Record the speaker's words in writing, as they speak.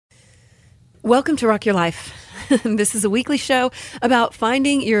Welcome to Rock Your Life. This is a weekly show about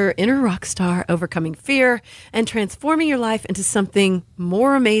finding your inner rock star, overcoming fear, and transforming your life into something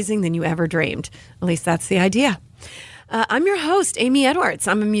more amazing than you ever dreamed. At least that's the idea. I'm your host, Amy Edwards.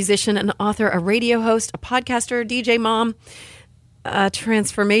 I'm a musician, an author, a radio host, a podcaster, DJ mom, a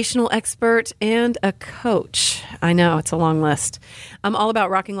transformational expert, and a coach. I know, it's a long list. I'm all about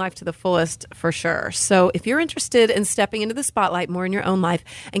rocking life to the fullest for sure. So if you're interested in stepping into the spotlight more in your own life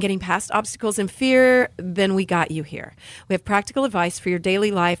and getting past obstacles and fear, then we got you here. We have practical advice for your daily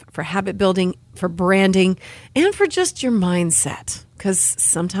life, for habit building, for branding, and for just your mindset. Because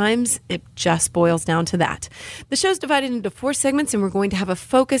sometimes it just boils down to that. The show's divided into 4 segments, and we're going to have a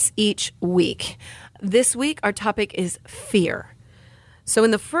focus each week. This week, our topic is fear. So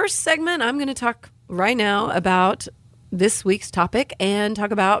in the first segment, I'm going to talk right now about this week's topic and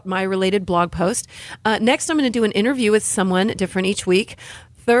talk about my related blog post. Next, I'm going to do an interview with someone different each week.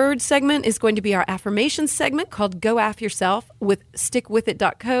 Third segment is going to be our affirmation segment called Go Aff Yourself with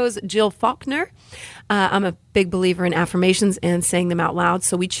StickWithIt.co's Jill Faulkner. I'm a big believer in affirmations and saying them out loud,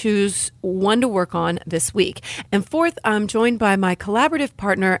 so we choose one to work on this week. And fourth, I'm joined by my collaborative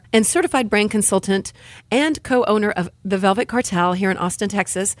partner and certified brand consultant and co-owner of the Velvet Cartel here in Austin,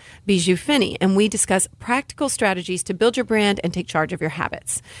 Texas, Bijou Finney. And we discuss practical strategies to build your brand and take charge of your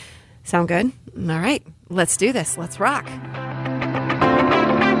habits. Sound good? All right, let's do this. Let's rock.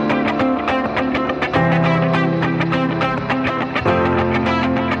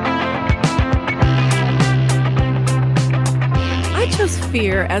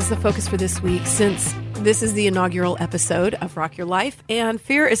 Fear as the focus for this week, since this is the inaugural episode of Rock Your Life, and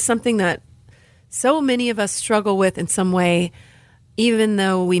fear is something that so many of us struggle with in some way, even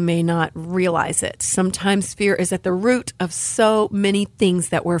though we may not realize it. Sometimes fear is at the root of so many things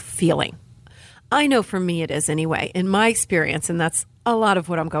that we're feeling. I know for me it is anyway, in my experience, and that's a lot of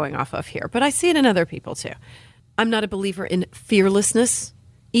what I'm going off of here, but I see it in other people too. I'm not a believer in fearlessness,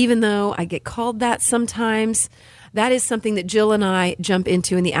 even though I get called that sometimes. That is something that Jill and I jump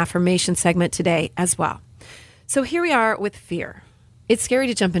into in the affirmation segment today as well. So here we are with fear. It's scary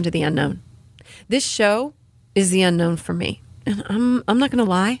to jump into the unknown. This show is the unknown for me. And I'm not going to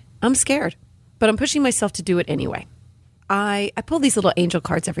lie, I'm scared. But I'm pushing myself to do it anyway. I pull these little angel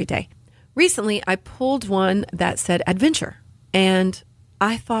cards every day. Recently, I pulled one that said adventure. And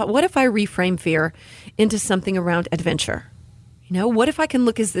I thought, what if I reframe fear into something around adventure? You know, what if I can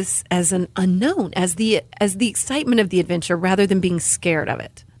look at this as an unknown, as the excitement of the adventure rather than being scared of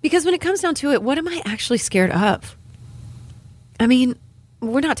it? Because when it comes down to it, what am I actually scared of? I mean,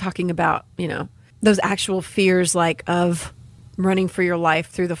 we're not talking about, those actual fears like of running for your life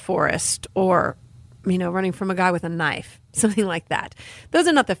through the forest or, running from a guy with a knife, something like that. Those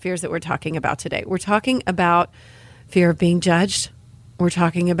are not the fears that we're talking about today. We're talking about fear of being judged. We're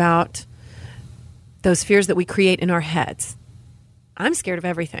talking about those fears that we create in our heads. I'm scared of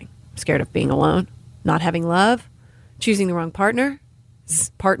everything. I'm scared of being alone, not having love, choosing the wrong partners,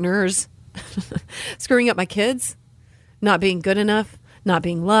 screwing up my kids, not being good enough, not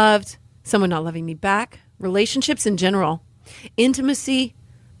being loved, someone not loving me back, relationships in general, intimacy,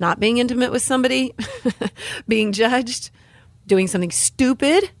 not being intimate with somebody, being judged, doing something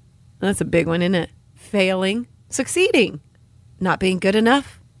stupid. That's a big one, isn't it? Failing, succeeding, not being good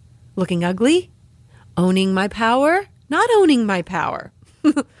enough, looking ugly, owning my power, not owning my power,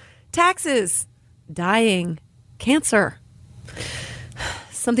 taxes, dying, cancer,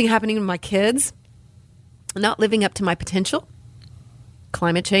 something happening to my kids, not living up to my potential,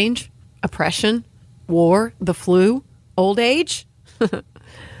 climate change, oppression, war, the flu, old age,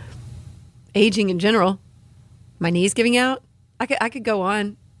 aging in general, my knees giving out. I could go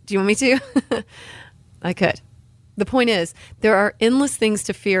on. Do you want me to? I could. The point is, there are endless things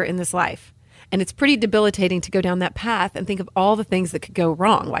to fear in this life. And it's pretty debilitating to go down that path and think of all the things that could go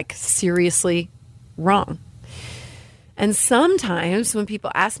wrong, like seriously wrong. And sometimes when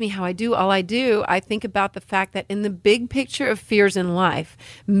people ask me how I do all I do, I think about the fact that in the big picture of fears in life,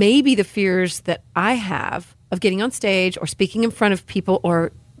 maybe the fears that I have of getting on stage or speaking in front of people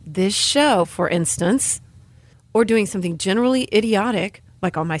or this show, for instance, or doing something generally idiotic,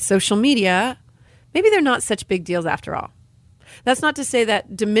 like on my social media, maybe they're not such big deals after all. That's not to say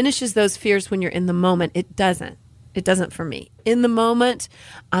that diminishes those fears when you're in the moment. It doesn't. It doesn't for me. In the moment,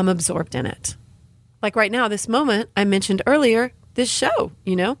 I'm absorbed in it. Like right now, this moment, I mentioned earlier, this show,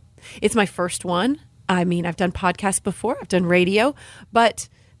 it's my first one. I mean, I've done podcasts before, I've done radio, but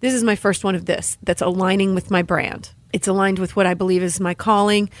this is my first one of this that's aligning with my brand. It's aligned with what I believe is my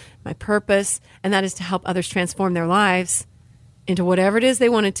calling, my purpose, and that is to help others transform their lives into whatever it is they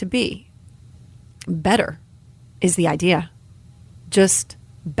want it to be. Better is the idea. Just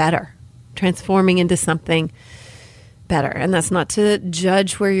better. transforming into something better. And that's not to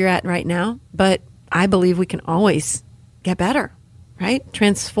judge where you're at right now, but I believe we can always get better, right?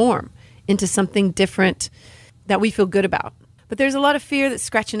 Transform into something different that we feel good about. But there's a lot of fear that's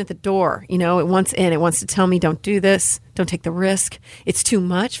scratching at the door. You know, it wants in. It wants to tell me, don't do this. Don't take the risk. It's too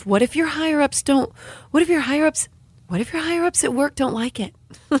much. What if your higher ups what if your higher ups at work don't like it?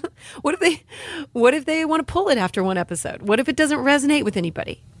 What if they want to pull it after one episode? What if it doesn't resonate with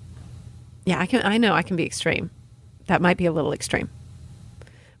anybody? Yeah, I know I can be extreme. That might be a little extreme.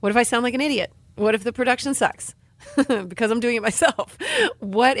 What if I sound like an idiot? What if the production sucks? Because I'm doing it myself.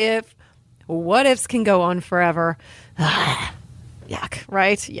 What ifs can go on forever? Yuck,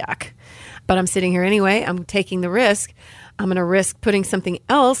 right? Yuck. But I'm sitting here anyway. I'm taking the risk. I'm going to risk putting something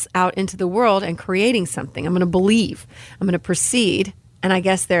else out into the world and creating something. I'm going to believe. I'm going to proceed. And I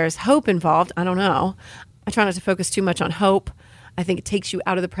guess there's hope involved. I don't know. I try not to focus too much on hope. I think it takes you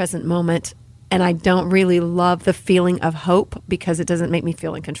out of the present moment. And I don't really love the feeling of hope because it doesn't make me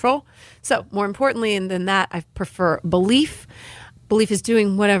feel in control. So more importantly than that, I prefer belief. Belief is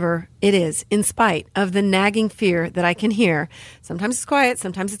doing whatever it is in spite of the nagging fear that I can hear. Sometimes it's quiet,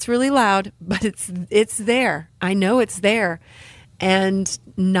 sometimes it's really loud, but it's there. I know it's there, and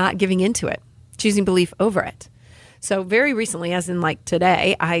not giving into it, choosing belief over it. So very recently, as in like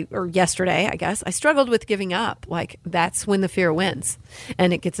today, or yesterday, I guess, I struggled with giving up. Like that's when the fear wins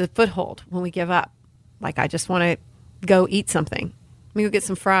and it gets a foothold when we give up. Like I just want to go eat something. Let me go get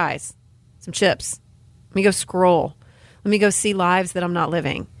some fries, some chips. Let me go scroll. Let me go see lives that I'm not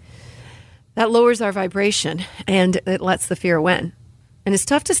living. That lowers our vibration and it lets the fear win. And it's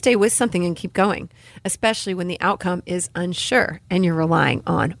tough to stay with something and keep going, especially when the outcome is unsure and you're relying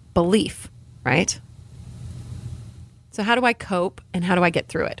on belief, right? So how do I cope and how do I get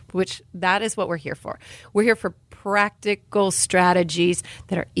through it? Which that is what we're here for. We're here for practical strategies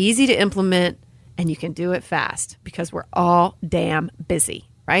that are easy to implement and you can do it fast because we're all damn busy,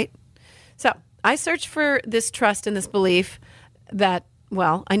 right? So I search for this trust and this belief that,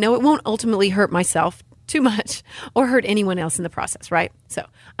 well, I know it won't ultimately hurt myself too much or hurt anyone else in the process, right? So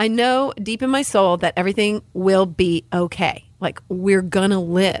I know deep in my soul that everything will be okay. Like we're gonna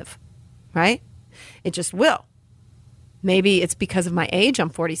live, right? It just will. Maybe it's because of my age.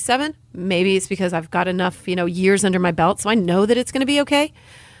 I'm 47. Maybe it's because I've got enough, years under my belt. So I know that it's going to be okay.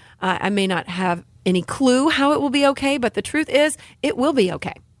 I may not have any clue how it will be okay, but the truth is it will be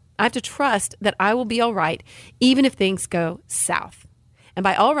okay. I have to trust that I will be all right, even if things go south. And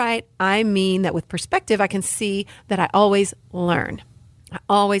by all right, I mean that with perspective, I can see that I always learn. I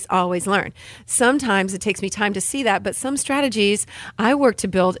always learn. Sometimes it takes me time to see that, but some strategies I work to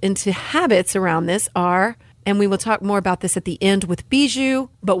build into habits around this are, and we will talk more about this at the end with Bijou,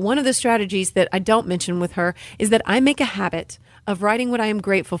 but one of the strategies that I don't mention with her is that I make a habit of writing what I am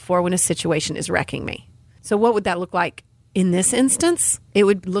grateful for when a situation is wrecking me. So what would that look like in this instance? It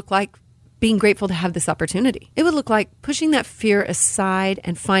would look like being grateful to have this opportunity. It would look like pushing that fear aside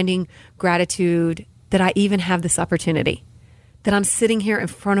and finding gratitude that I even have this opportunity, that I'm sitting here in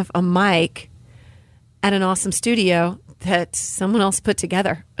front of a mic at an awesome studio that someone else put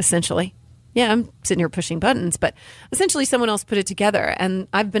together, essentially. Yeah, I'm sitting here pushing buttons, but essentially someone else put it together, and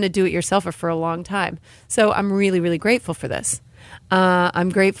I've been a do-it-yourselfer for a long time. So I'm really, really grateful for this. I'm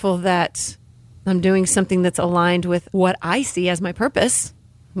grateful that I'm doing something that's aligned with what I see as my purpose,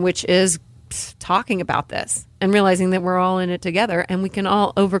 which is talking about this and realizing that we're all in it together and we can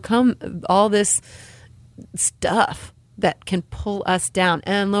all overcome all this stuff that can pull us down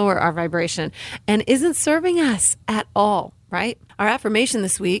and lower our vibration and isn't serving us at all, right? Our affirmation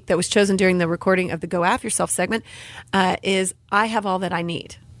this week that was chosen during the recording of the Go Aff Yourself segment is, I have all that I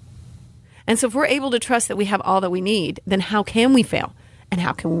need. And so if we're able to trust that we have all that we need, then how can we fail? And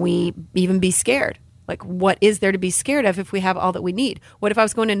how can we even be scared? Like, what is there to be scared of if we have all that we need? What if I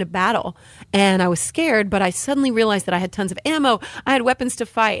was going into battle and I was scared, but I suddenly realized that I had tons of ammo. I had weapons to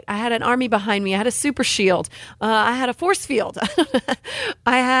fight. I had an army behind me. I had a super shield. I had a force field.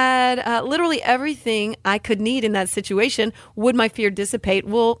 I had literally everything I could need in that situation. Would my fear dissipate?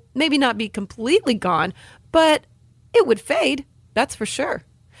 Well, maybe not be completely gone, but it would fade. That's for sure.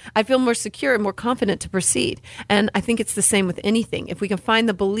 I feel more secure and more confident to proceed. And I think it's the same with anything. If we can find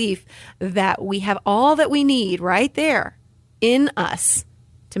the belief that we have all that we need right there in us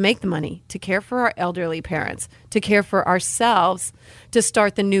to make the money, to care for our elderly parents, to care for ourselves, to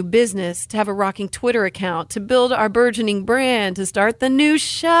start the new business, to have a rocking Twitter account, to build our burgeoning brand, to start the new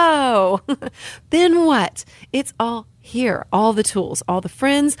show, then what? It's all here, all the tools, all the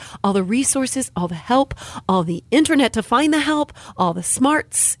friends, all the resources, all the help, all the internet to find the help, all the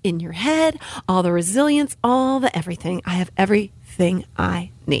smarts in your head, all the resilience, all the everything. I have everything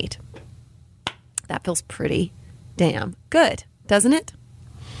I need. That feels pretty damn good, doesn't it?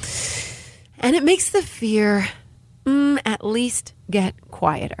 And it makes the fear at least get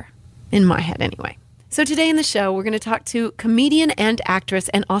quieter, in my head anyway. So today in the show, we're going to talk to comedian and actress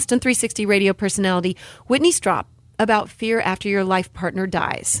and Austin360 Radio personality Whitney Stropp about fear after your life partner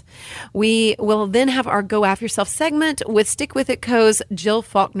dies. We will then have our Go Aff Yourself segment with Stick With It Co's Jill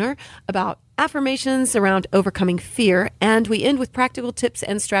Faulkner about affirmations around overcoming fear. And we end with practical tips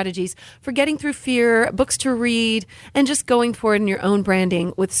and strategies for getting through fear, books to read, and just going for it in your own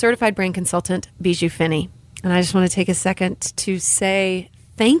branding with certified brand consultant Bijou Finney. And I just want to take a second to say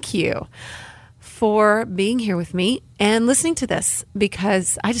thank you for being here with me and listening to this,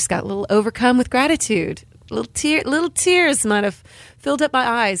 because I just got a little overcome with gratitude. Little tears might have filled up my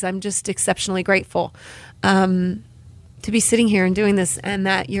eyes. I'm just exceptionally grateful to be sitting here and doing this, and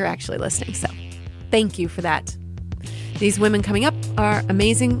that you're actually listening. So thank you for that. These women coming up are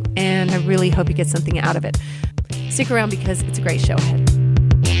amazing, and I really hope you get something out of it. Stick around because it's a great show ahead.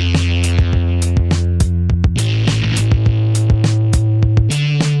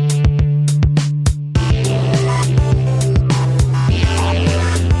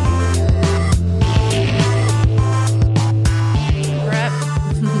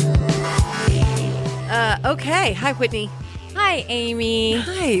 Okay. Hi, Whitney. Hi, Amy.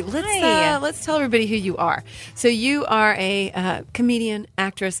 Hi. Let's tell everybody who you are. So you are a comedian,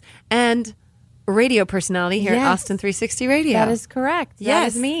 actress, and radio personality here at Austin360 Radio. That is correct.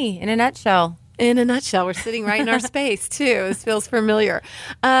 Yes. That is me in a nutshell. In a nutshell. We're sitting right in our space, too. This feels familiar.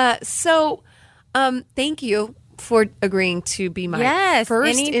 So thank you for agreeing to be my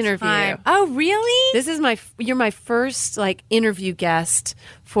first interview. Oh, really? This is you're my first interview guest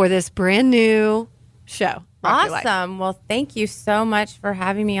for this brand new show. Awesome. Well, thank you so much for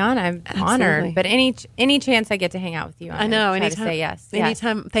having me on. I'm honored. But any chance I get to hang out with you, I know. Anytime, to say yes.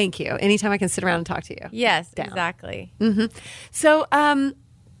 Anytime. Thank you. Anytime I can sit around and talk to you. Yes, exactly. Mm-hmm. So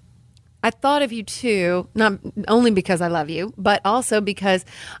I thought of you too, not only because I love you, but also because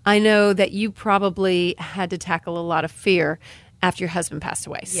I know that you probably had to tackle a lot of fear after your husband passed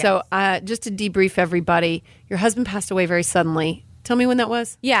away. Yes. So just to debrief everybody, your husband passed away very suddenly. Tell me when that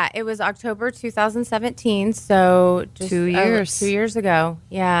was. Yeah, it was October 2017, so just 2 years. 2 years ago.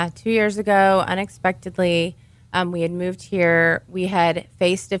 Yeah, 2 years ago, unexpectedly. We had moved here. We had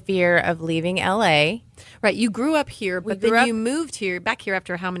faced a fear of leaving LA. Right, you grew up here, but then you moved back here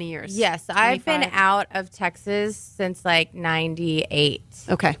after how many years? Yes, 25? I've been out of Texas since 98.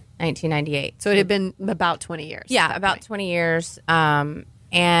 Okay. 1998. So it had been about 20 years. Yeah, about 20 years.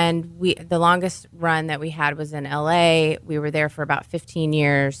 And the longest run that we had was in LA. We were there for about 15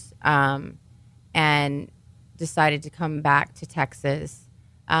 years and decided to come back to Texas.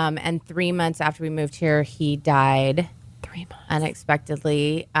 And 3 months after we moved here, he died 3 months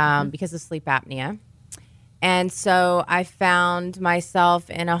unexpectedly because of sleep apnea. And so I found myself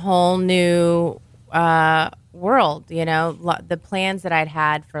in a whole new world. You know, the plans that I'd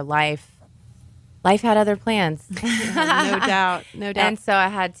had for life had other plans. No doubt. And so I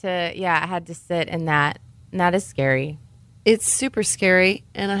had to sit in that, and that is scary. It's super scary,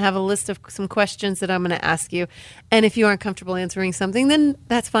 and I have a list of some questions that I'm going to ask you. And if you aren't comfortable answering something, then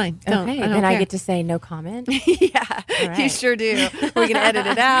that's fine. Okay, then I get to say no comment? Yeah, right. You sure do. We're going to edit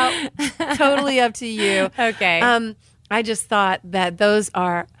it out. Totally up to you. Okay. I just thought that those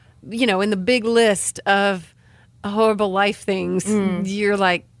are, in the big list of horrible life things, you're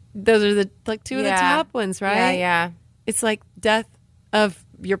like, those are the two of the top ones, right? Yeah. It's like death of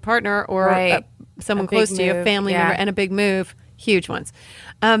your partner or someone close to you, a family member, and a big move, huge ones.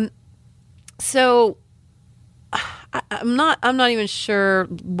 So I'm not even sure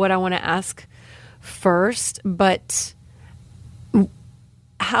what I want to ask first, but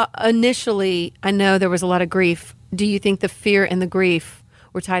how initially, I know there was a lot of grief. Do you think the fear and the grief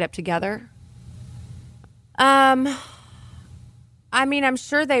were tied up together? I mean, I'm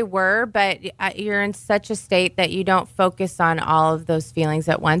sure they were, but you're in such a state that you don't focus on all of those feelings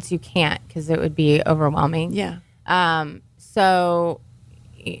at once. You can't, because it would be overwhelming. Yeah. So,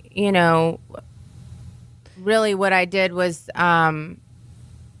 really what I did was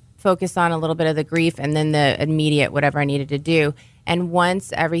focus on a little bit of the grief and then the immediate whatever I needed to do. And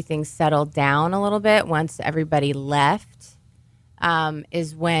once everything settled down a little bit, once everybody left,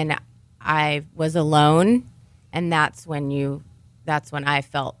 is when I was alone. And that's when I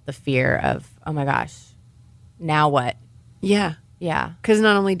felt the fear of, oh my gosh, now what? Yeah. Yeah. Because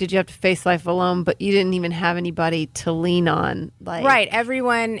not only did you have to face life alone, but you didn't even have anybody to lean on. Right.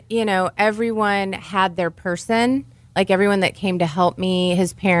 Everyone had their person, like everyone that came to help me,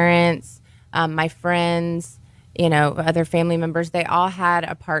 his parents, my friends, other family members, they all had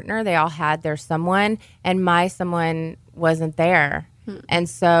a partner, they all had their someone, and my someone wasn't there. And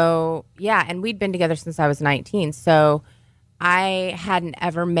so, and we'd been together since I was 19. So I hadn't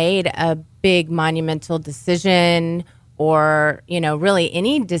ever made a big monumental decision or, really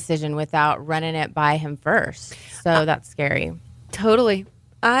any decision without running it by him first. So that's scary. Totally.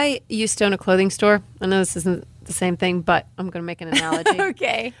 I used to own a clothing store. I know this isn't the same thing, but I'm going to make an analogy.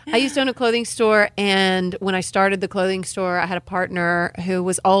 Okay. I used to own a clothing store, and when I started the clothing store, I had a partner who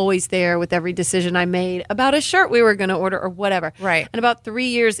was always there with every decision I made about a shirt we were going to order or whatever. Right. And about 3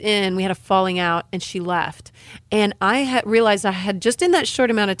 years in, we had a falling out, and she left. And I had realized I had just in that short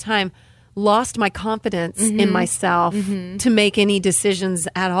amount of time lost my confidence in myself to make any decisions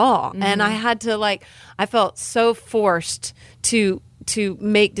at all. And I had to I felt so forced to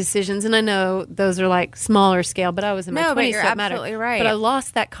make decisions. And I know those are like smaller scale, but I was in my 20s, but you're so it mattered. absolutely right. But I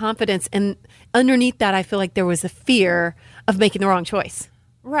lost that confidence. And underneath that, I feel like there was a fear of making the wrong choice.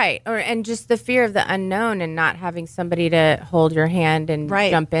 Right. And just the fear of the unknown and not having somebody to hold your hand and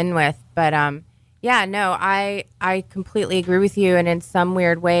jump in with. But, I completely agree with you. And in some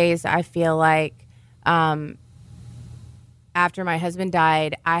weird ways, I feel like after my husband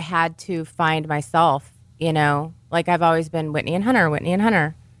died, I had to find myself, like I've always been Whitney and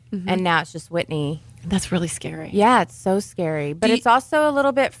Hunter. And now it's just Whitney. That's really scary. Yeah, it's so scary. But it's also a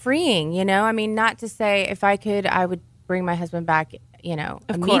little bit freeing, I mean, not to say if I could, I would bring my husband back,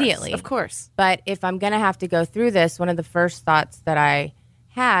 immediately. Of course. But if I'm going to have to go through this, one of the first thoughts that I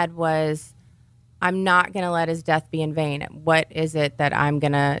had was, I'm not going to let his death be in vain. What is it that I'm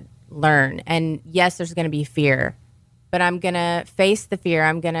going to learn? And yes, there's going to be fear, but I'm going to face the fear.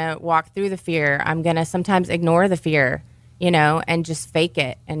 I'm going to walk through the fear. I'm going to sometimes ignore the fear, and just fake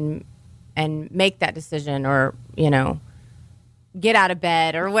it and make that decision or, get out of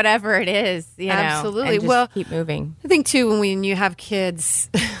bed or whatever it is, Absolutely. And just keep moving. I think too, when you have kids,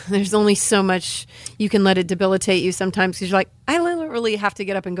 there's only so much you can let it debilitate you sometimes because you're like, I literally have to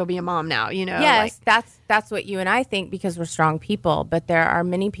get up and go be a mom now, Yes, that's what you and I think because we're strong people, but there are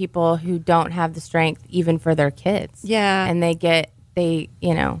many people who don't have the strength even for their kids. Yeah. And they get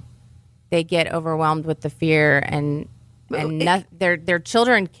overwhelmed with the fear and their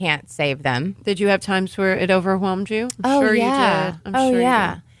children can't save them. Did you have times where it overwhelmed you? I'm sure you did. I'm sure you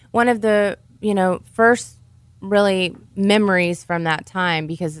did. One of the, first really memories from that time,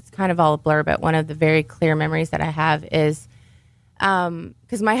 because it's kind of all a blur, but one of the very clear memories that I have is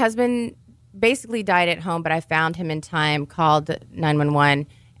because my husband basically died at home, but I found him in time, called 911,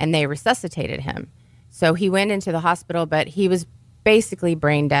 and they resuscitated him. So he went into the hospital, but he was basically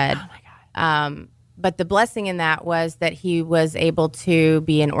brain dead. Oh, my God. But the blessing in that was that he was able to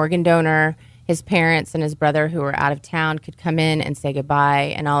be an organ donor. His parents and his brother who were out of town could come in and say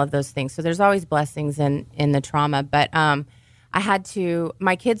goodbye and all of those things. So there's always blessings in the trauma. But my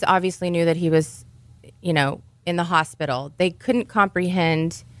kids obviously knew that he was, in the hospital. They couldn't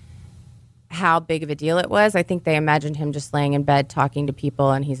comprehend how big of a deal it was. I think they imagined him just laying in bed talking to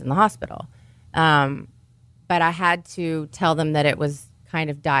people and he's in the hospital. But I had to tell them that it was kind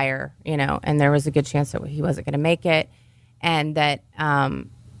of dire, and there was a good chance that he wasn't going to make it. And that,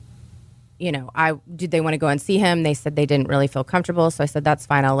 did they want to go and see him? They said they didn't really feel comfortable. So I said, that's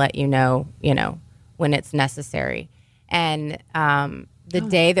fine. I'll let you know, when it's necessary. And the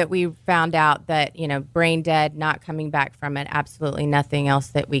day that we found out that, brain dead, not coming back from it, absolutely nothing else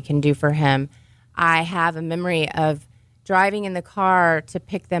that we can do for him, I have a memory of driving in the car to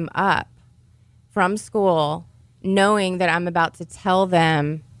pick them up from school, knowing that I'm about to tell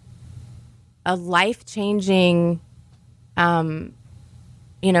them a life-changing,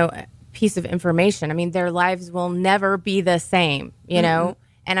 piece of information. I mean, their lives will never be the same, know?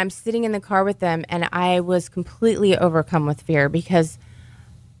 And I'm sitting in the car with them, and I was completely overcome with fear because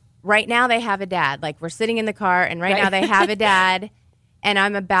right now they have a dad. Like, we're sitting in the car, and right now they have a dad, and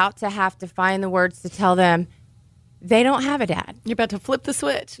I'm about to have to find the words to tell them they don't have a dad. You're about to flip the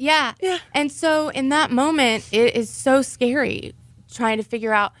switch. Yeah. And so in that moment, it is so scary trying to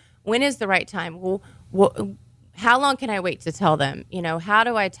figure out when is the right time. Well, how long can I wait to tell them? How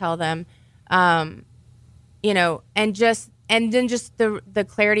do I tell them? And then just the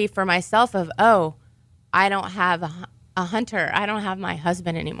clarity for myself of, I don't have a Hunter. I don't have my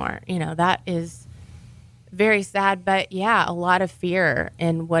husband anymore. That is very sad. But yeah, a lot of fear.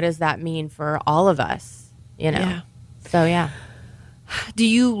 And what does that mean for all of us? Yeah. So, yeah. Do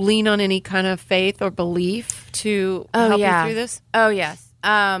you lean on any kind of faith or belief to help you through this? Oh, yes.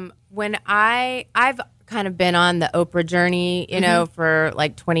 When I've kind of been on the Oprah journey, for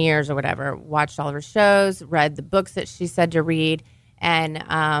like 20 years or whatever, watched all of her shows, read the books that she said to read.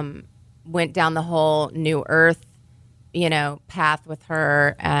 And went down the whole New Earth, path with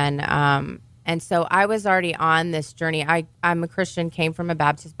her. And so I was already on this journey. I'm a Christian, came from a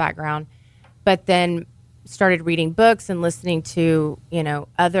Baptist background, but then started reading books and listening to,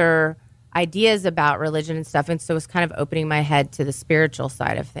 other ideas about religion and stuff. And so it was kind of opening my head to the spiritual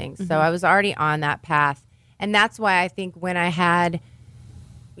side of things. Mm-hmm. So I was already on that path. And that's why I think when I had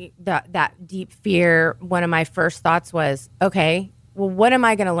that deep fear, one of my first thoughts was, okay, well, what am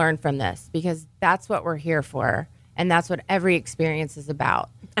I going to learn from this? Because that's what we're here for. And that's what every experience is about.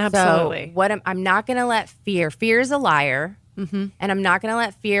 Absolutely. So I'm not going to let fear is a liar. Mm-hmm. And I'm not going to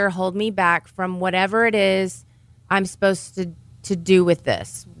let fear hold me back from whatever it is I'm supposed to do with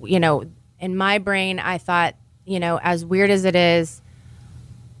this. In my brain, I thought, as weird as it is,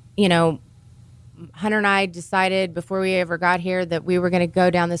 Hunter and I decided before we ever got here that we were going to go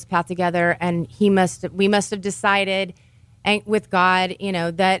down this path together, and we must have decided, and with God,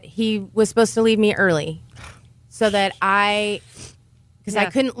 that He was supposed to leave me early, so that because I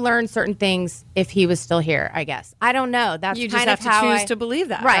couldn't learn certain things if He was still here. I guess I don't know. That's you kind just of have to how choose to believe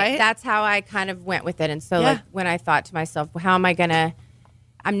that, right? That's how I kind of went with it, and so like when I thought to myself, well, how am I gonna?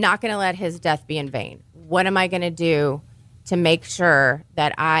 I'm not going to let His death be in vain. What am I going to do to make sure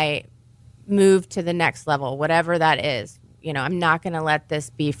that I move to the next level, whatever that is? I'm not going to let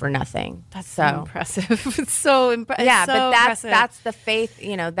this be for nothing. That's so impressive. It's so impressive. Yeah, so but impressive. That's the faith.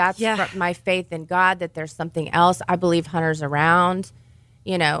 That's my faith in God, that there's something else. I believe Hunter's around.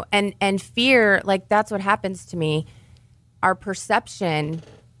 And fear, like that's what happens to me. Our perception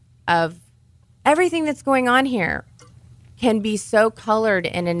of everything that's going on here can be so colored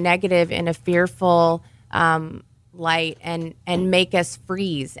in a negative, in a fearful light, and make us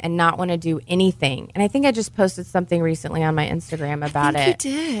freeze and not want to do anything. And I think I just posted something recently on my Instagram about it.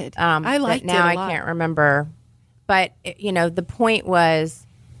 You did. I liked it a lot. Now I can't remember. But, the point was,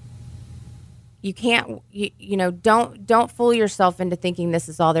 you can't, don't fool yourself into thinking this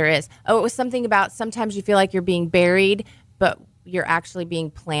is all there is. Oh, it was something about sometimes you feel like you're being buried, but you're actually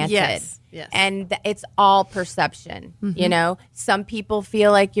being planted. Yes. And it's all perception. Mm-hmm. Some people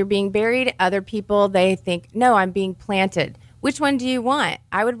feel like you're being buried. Other people, they think, no, I'm being planted. Which one do you want?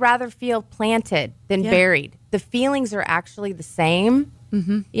 I would rather feel planted than buried. The feelings are actually the same.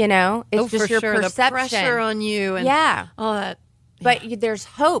 Mm-hmm. It's just your perception. The pressure on you and all that. But there's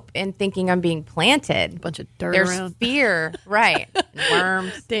hope in thinking I'm being planted. A bunch of dirt there's around. Fear, right.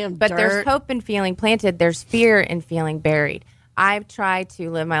 Worms. Damn But dirt. There's hope in feeling planted. There's fear in feeling buried. I've tried to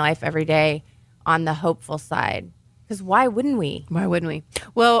live my life every day on the hopeful side. Because why wouldn't we? Why wouldn't we?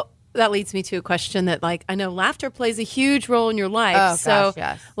 Well, that leads me to a question that, I know laughter plays a huge role in your life. Oh, so, gosh,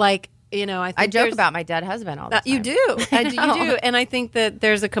 yes. I think I joke about my dead husband all the time. You do. You do. And I think that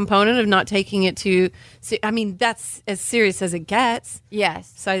there's a component of not taking it to, that's as serious as it gets.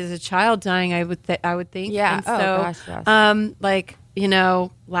 Yes. Besides as a child dying, I would think. Yeah. And so, gosh, yes.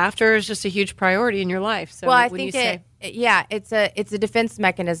 Laughter is just a huge priority in your life. So well, I think it's a defense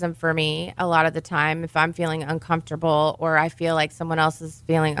mechanism for me a lot of the time. If I'm feeling uncomfortable or I feel like someone else is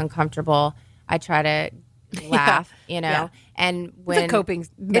feeling uncomfortable, I try to laugh, and when it's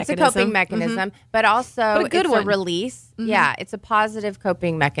a coping mechanism, mm-hmm. but also it's a release. Mm-hmm. Yeah, it's a positive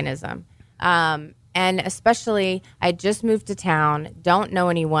coping mechanism. And especially, I just moved to town, don't know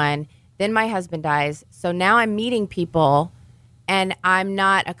anyone. Then my husband dies, so now I'm meeting people, and I'm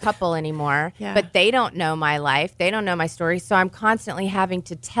not a couple anymore. Yeah. But they don't know my life, they don't know my story, so I'm constantly having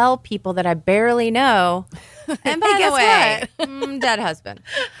to tell people that I barely know. And by the way, dead husband.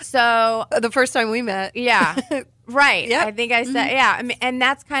 So the first time we met, right. Yep. I think I said, and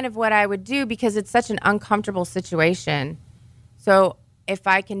that's kind of what I would do because it's such an uncomfortable situation. So if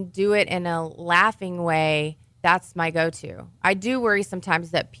I can do it in a laughing way, that's my go-to. I do worry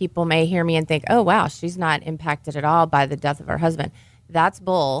sometimes that people may hear me and think, oh, wow, she's not impacted at all by the death of her husband. That's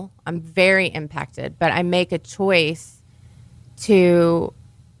bull. I'm very impacted, but I make a choice to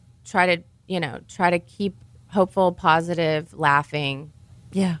try to keep hopeful, positive, laughing.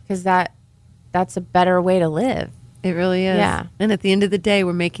 Yeah. Because that's a better way to live. It really is. Yeah. And at the end of the day,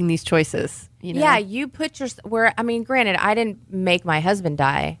 we're making these choices. Yeah, you put granted, I didn't make my husband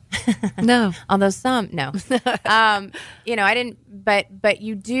die. No. Although some, no. I didn't, but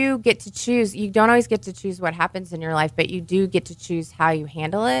you do get to choose. You don't always get to choose what happens in your life, but you do get to choose how you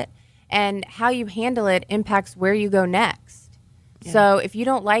handle it. And how you handle it impacts where you go next. Yeah. So if you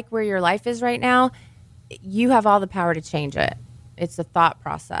don't like where your life is right now, you have all the power to change it. It's a thought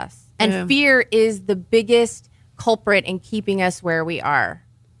process. And fear is the biggest culprit in keeping us where we are.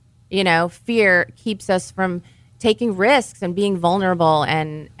 Fear keeps us from taking risks and being vulnerable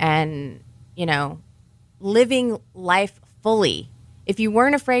and living life fully. if you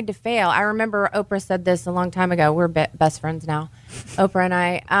weren't afraid to fail, I remember Oprah said this a long time ago. We're best friends now, Oprah and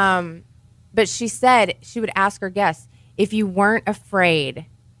I. But she said she would ask her guests, if you weren't afraid,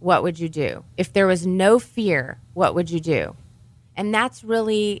 what would you do? If there was no fear, what would you do? And that's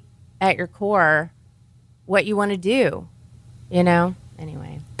really at your core what you want to do, you know?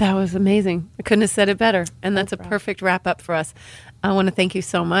 Anyway. That was amazing. I couldn't have said it better. And that's a perfect wrap up for us. I want to thank you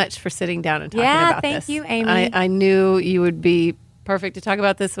so much for sitting down and talking about this. Yeah, thank you, Amy. I knew you would be perfect to talk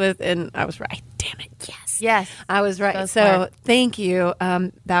about this with, and I was right. Damn it. Yes. Yes. I was right. So thank you.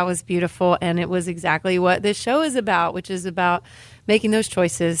 That was beautiful. And it was exactly what this show is about, which is about making those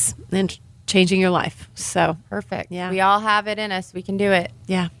choices and changing your life. So perfect. Yeah. We all have it in us. We can do it.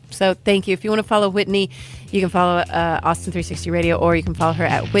 Yeah. So thank you. If you want to follow Whitney, you can follow Austin360 Radio, or you can follow her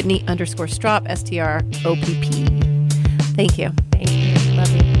at Whitney_Stropp, STROPP. Thank you. Thank you.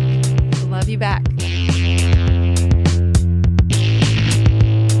 Love you. Love you back.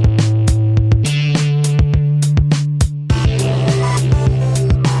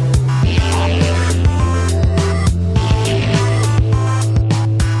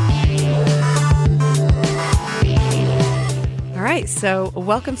 So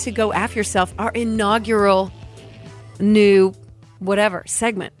welcome to Go Aff Yourself, our inaugural new whatever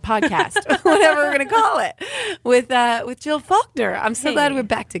segment, podcast, whatever we're going to call it, with Jill Faulkner. I'm so glad we're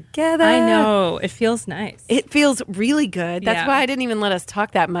back together. I know. It feels nice. It feels really good. That's why I didn't even let us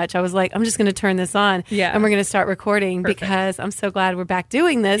talk that much. I was like, I'm just going to turn this on and we're going to start recording because I'm so glad we're back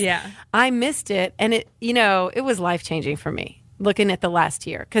doing this. Yeah. I missed it. And it was life-changing for me looking at the last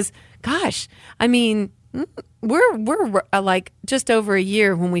year. Because, gosh, I mean, we're like just over a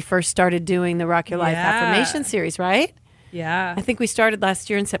year when we first started doing the Rock Your Life affirmation series, right? Yeah. I think we started last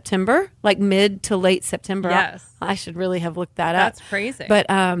year in September, like mid to late September. Yes. I should really have looked that up. That's crazy. But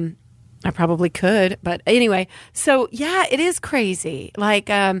I probably could. But anyway, so yeah, it is crazy. Like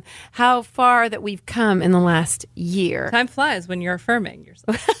how far that we've come in the last year. Time flies when you're affirming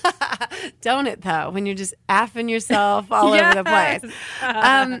yourself. Don't it though? When you're just affing yourself all over the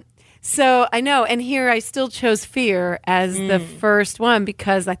place. So I know, and here I still chose fear as the first one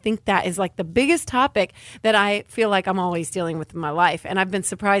because I think that is like the biggest topic that I feel like I'm always dealing with in my life. And I've been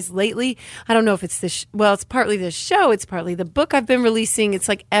surprised lately. I don't know if it's this, it's partly this show, it's partly the book I've been releasing. It's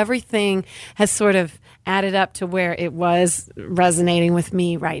like everything has sort of added up to where it was resonating with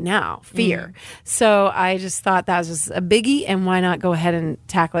me right now, fear. So I just thought that was just a biggie, and why not go ahead and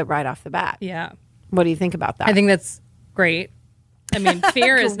tackle it right off the bat? Yeah. What do you think about that? I think that's great. I mean,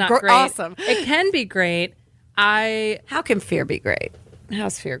 fear is not great. Awesome. It can be great. How can fear be great?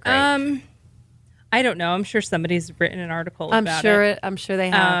 How's fear great? I don't know. I'm sure somebody's written an article about it. I'm sure they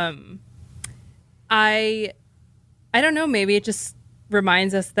have. I don't know. Maybe it just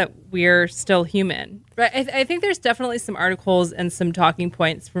reminds us that we're still human. Right? I think there's definitely some articles and some talking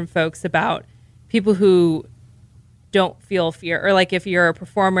points from folks about people who don't feel fear, or like if you're a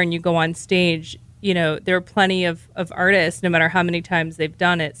performer and you go on stage. You know, there are plenty of artists, no matter how many times they've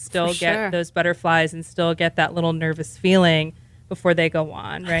done it, still get those butterflies and still get that little nervous feeling before they go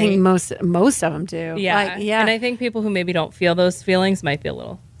on, right? I think most of them do. Yeah. And I think people who maybe don't feel those feelings might be a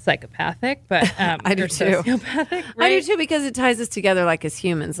little psychopathic, but I do too. Sociopathic, right? I do too, because it ties us together like as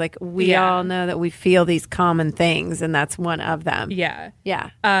humans. Like we all know that we feel these common things, and that's one of them. Yeah. Yeah.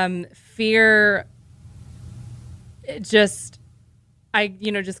 Fear, I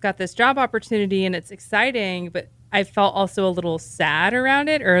just got this job opportunity and it's exciting, but I felt also a little sad around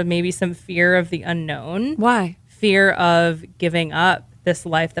it, or maybe some fear of the unknown. Why? Fear of giving up this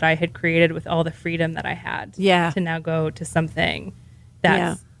life that I had created with all the freedom that I had. Yeah. To now go to something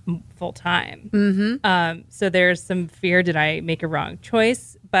that's full time. Mm-hmm. So there's some fear. Did I make a wrong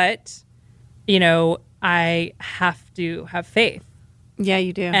choice? But, I have to have faith. Yeah,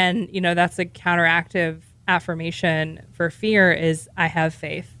 you do. And, that's a counteractive affirmation for fear is I have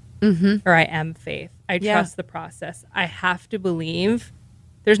faith, or I am faith. I trust the process. I have to believe.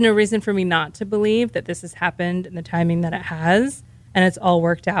 There's no reason for me not to believe that this has happened in the timing that it has, and it's all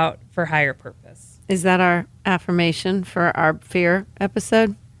worked out for higher purpose. Is that our affirmation for our fear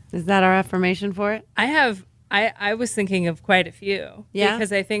episode? Is that our affirmation for it? I was thinking of quite a few. Yeah.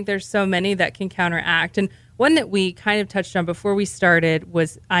 Because I think there's so many that can counteract. And one that we kind of touched on before we started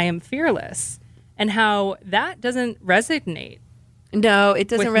was I am fearless. And how that doesn't resonate. No, it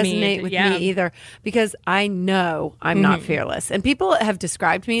doesn't resonate with me either, because I know I'm not fearless. And people have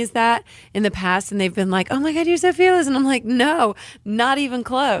described me as that in the past, and they've been like, oh my God, you're so fearless. And I'm like, no, not even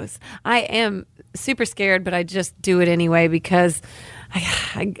close. I am super scared, but I just do it anyway because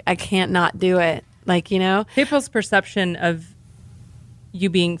I can't not do it. Like, People's perception of you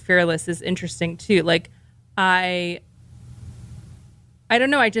being fearless is interesting too. Like, I don't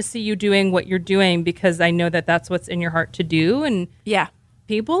know. I just see you doing what you're doing because I know that that's what's in your heart to do. And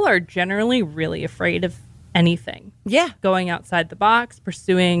people are generally really afraid of anything. Yeah. Going outside the box,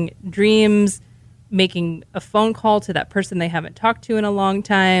 pursuing dreams, making a phone call to that person they haven't talked to in a long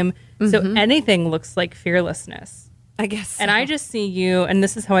time. So anything looks like fearlessness. I guess so. And I just see you, and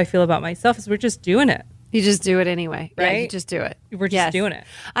this is how I feel about myself, is we're just doing it. You just do it anyway. Right? Yeah, you just do it. We're just doing it.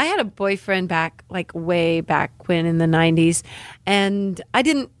 I had a boyfriend back, like way back when in the 90s, and I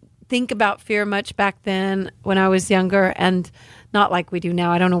didn't think about fear much back then when I was younger, and not like we do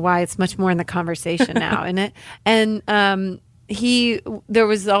now. I don't know why. It's much more in the conversation now, isn't it? And there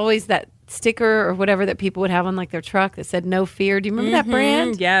was always that sticker or whatever that people would have on like their truck that said "No Fear." Do you remember that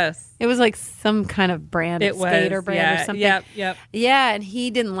brand? Yes. It was like some kind of brand, skater brand or something. Yep. Yeah, and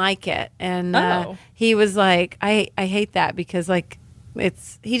he didn't like it, and he was like, "I hate that because like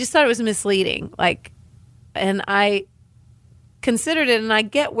he just thought it was misleading." Like, and I considered it, and I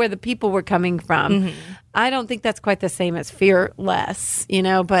get where the people were coming from. I don't think that's quite the same as fearless,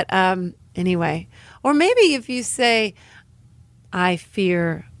 But anyway, or maybe if you say, "I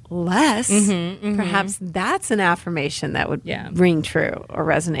fear less," perhaps that's an affirmation that would ring true or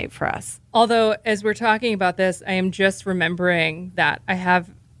resonate for us. Although, as we're talking about this, I am just remembering that I have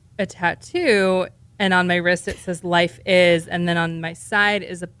a tattoo, and on my wrist it says "Life is," and then on my side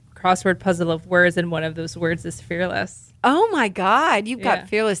is a crossword puzzle of words, and one of those words is fearless. Oh my God, you've got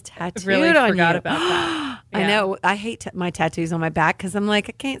fearless tattooed really on you. Forgot about that. I know. I hate my tattoos on my back because I'm like,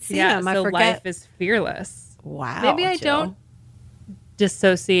 I can't see them. I so forget. Life is fearless. Wow. Maybe I Jill. don't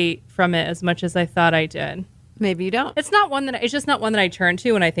dissociate from it as much as I thought I did. Maybe you don't. It's just not one that I turn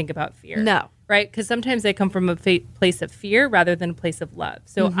to when I think about fear. No. Right? Because sometimes they come from a place of fear rather than a place of love.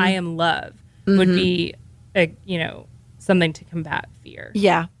 So I am love would be, something to combat fear.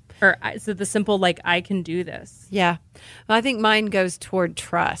 Yeah. Or so the simple, like, I can do this. Yeah. Well, I think mine goes toward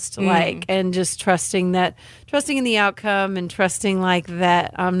trust, and just trusting in the outcome and trusting like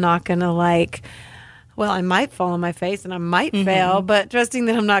that I'm not going to I might fall on my face and I might fail, but trusting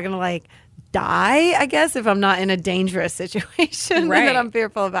that I'm not going to die, I guess, if I'm not in a dangerous situation that I'm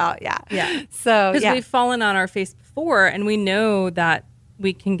fearful about. Yeah. Yeah. So, because we've fallen on our face before and we know that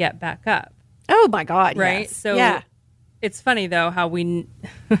we can get back up. Oh my God. Right. Yes. So it's funny though, how we,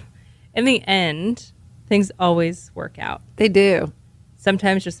 in the end, things always work out. They do.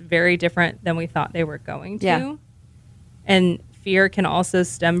 Sometimes just very different than we thought they were going to. Yeah. And fear can also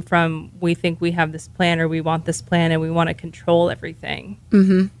stem from we think we have this plan or we want this plan and we want to control everything.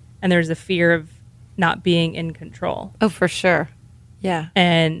 Mm-hmm. And there's a fear of not being in control. Oh, for sure. Yeah.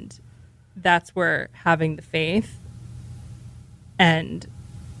 And that's where having the faith and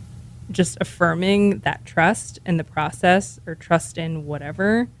just affirming that trust in the process or trust in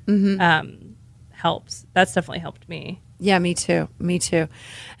whatever helps. That's definitely helped me. Yeah, me too. Me too.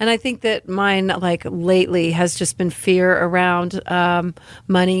 And I think that mine, lately, has just been fear around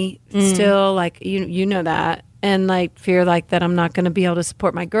money still. You know that. And fear that I'm not going to be able to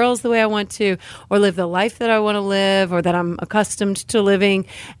support my girls the way I want to, or live the life that I want to live, or that I'm accustomed to living.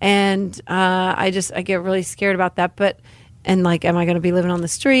 And I get really scared about that. Am I going to be living on the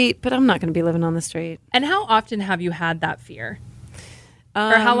street? But I'm not going to be living on the street. And how often have you had that fear?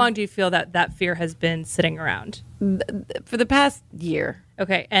 Or how long do you feel that fear has been sitting around? For the past year.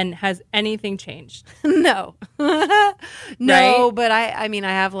 Okay. And has anything changed? No. No, right? But I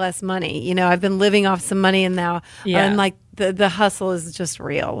have less money. I've been living off some money, and now and the hustle is just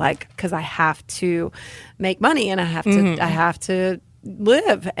real. Because I have to make money and I have to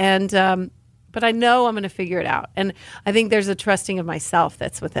live. And but I know I'm going to figure it out. And I think there's a trusting of myself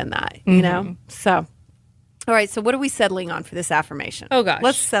that's within that, you know? So, all right. So what are we settling on for this affirmation? Oh, gosh.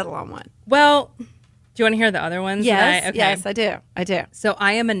 Let's settle on one. Well, do you want to hear the other ones? Yes. Yes, I do. So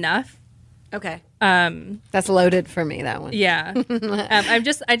I am enough. Okay. That's loaded for me, that one. Yeah. I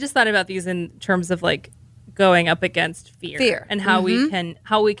just thought about these in terms of going up against fear. And how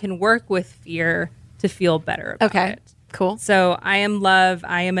we can work with fear to feel better about it. Cool. So I am love.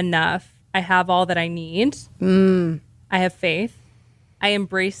 I am enough. I have all that I need. I have faith. I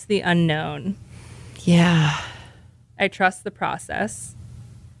embrace the unknown. Yeah. I trust the process.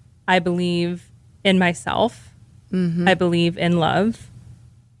 I believe in myself. I believe in love.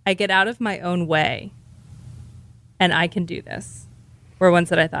 I get out of my own way. And I can do this. Were ones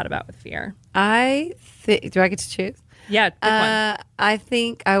that I thought about with fear. Do I get to choose? Yeah, pick one. I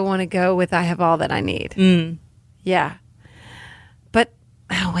think I want to go with I have all that I need. Yeah. But,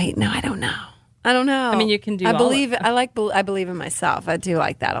 oh, wait, no, I don't know. I mean, you can do I believe in myself. I do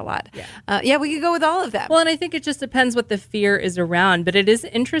like that a lot. Yeah. We could go with all of them. Well, and I think it just depends what the fear is around. But it is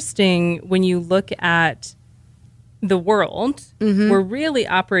interesting when you look at the world, we're really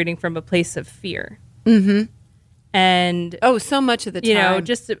operating from a place of fear. And so much of the time, you know,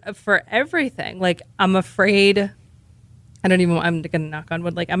 just for everything. Like, I'm afraid. I'm going to knock on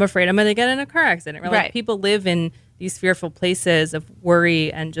wood. Like, I'm afraid I'm going to get in a car accident. Right? Like, people live in these fearful places of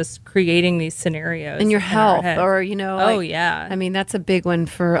worry and just creating these scenarios. And your health, or, you know. I mean, that's a big one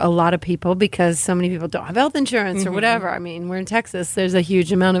for a lot of people because so many people don't have health insurance or whatever. I mean, we're in Texas. There's a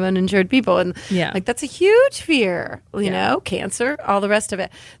huge amount of uninsured people. And like, that's a huge fear, you know, cancer, all the rest of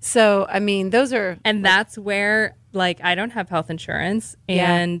it. So, I mean, those are. And that's where, like, I don't have health insurance.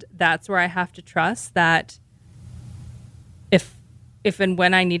 And that's where I have to trust that if and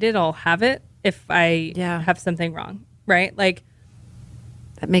when I need it, I'll have it. If I have something wrong, right? Like,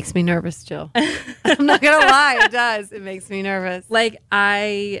 that makes me nervous, Jill. I'm not gonna lie, it does. It makes me nervous. Like,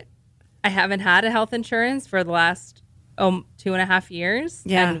 I haven't had a health insurance for the last 2.5 years,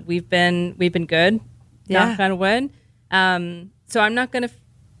 and we've been good. Knock on wood. So I'm not gonna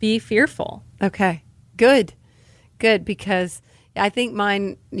be fearful. Okay, good, because I think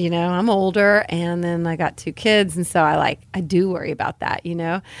mine, you know, I'm older and then I got 2 kids. And so I do worry about that, you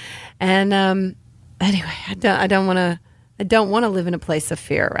know? And, anyway, I don't want to live in a place of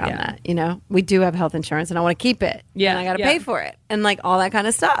fear around that. You know, we do have health insurance and I want to keep it. And I got to pay for it and like all that kind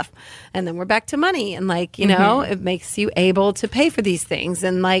of stuff. And then we're back to money and like, you know, it makes you able to pay for these things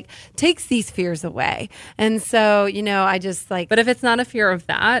and like takes these fears away. And so, you know, I just like, but if it's not a fear of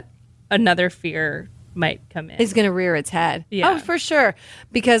that, another fear might come in. It's going to rear its head. Yeah. Oh, for sure.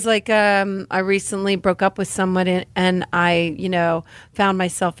 Because like I recently broke up with someone and I, you know, found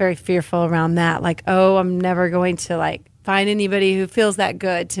myself very fearful around that. Like, oh, I'm never going to like find anybody who feels that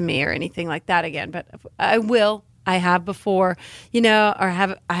good to me or anything like that again. But I will. I have before, you know, or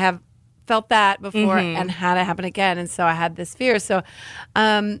I have felt that before and had it happen again. And so I had this fear. So,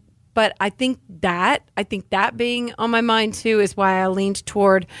 but I think that being on my mind too is why I leaned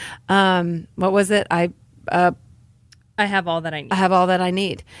toward, what was it? I have all that I need. I have all that I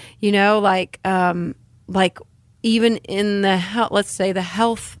need. You know, like even in the health, let's say the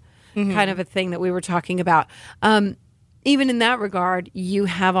health kind of a thing that we were talking about. Even in that regard, you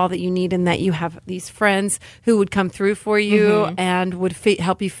have all that you need in that you have these friends who would come through for you and would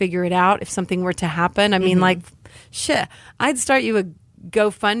help you figure it out if something were to happen. I mean, like, shit, I'd start you a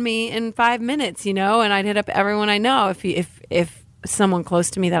GoFundMe in 5 minutes, you know, and I'd hit up everyone I know if someone close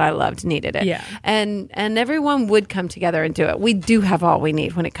to me that I loved needed it. Yeah. And everyone would come together and do it. We do have all we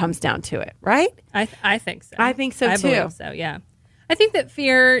need when it comes down to it, right? I think so. I think so too. I believe so, yeah. I think that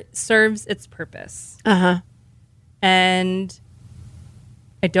fear serves its purpose. And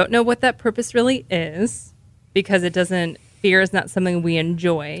I don't know what that purpose really is because fear is not something we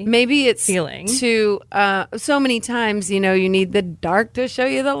enjoy. Maybe it's feeling to so many times, you know, you need the dark to show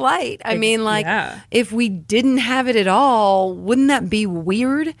you the light. I mean, like, if we didn't have it at all, wouldn't that be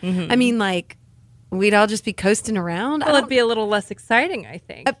weird? I mean, like, we'd all just be coasting around. Well, it'd be a little less exciting, I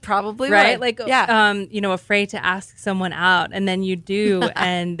think. Probably right? Would. Like, you know, afraid to ask someone out, and then you do,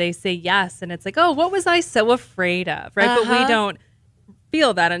 and they say yes, and it's like, oh, what was I so afraid of, right? But we don't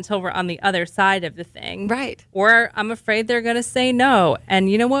feel that until we're on the other side of the thing. Right. Or I'm afraid they're going to say no.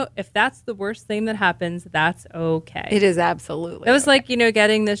 And you know what? If that's the worst thing that happens, that's okay. It is absolutely. It was like, you know,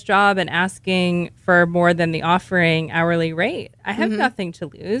 getting this job and asking for more than the offering hourly rate. I have nothing to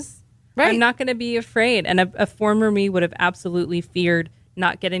lose. Right. I'm not going to be afraid. And a former me would have absolutely feared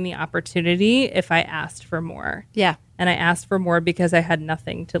not getting the opportunity if I asked for more. Yeah. And I asked for more because I had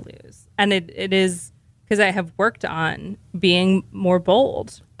nothing to lose. And it is because I have worked on being more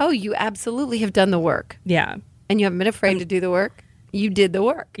bold. Oh, you absolutely have done the work. Yeah. And you haven't been afraid to do the work. You did the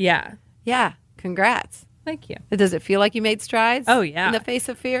work. Yeah. Yeah. Congrats. Thank you. Does it feel like you made strides? Oh, yeah. In the face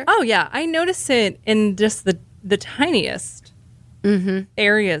of fear? Oh, yeah. I notice it in just the tiniest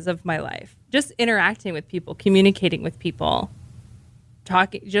areas of my life. Just interacting with people, communicating with people,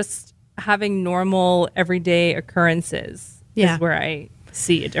 talking, just having normal everyday occurrences is where I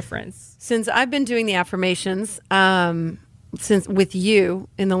see a difference. Since I've been doing the affirmations, since with you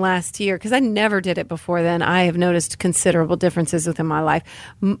in the last year, because I never did it before then, I have noticed considerable differences within my life.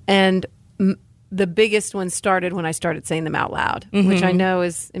 And the biggest one started when I started saying them out loud, which I know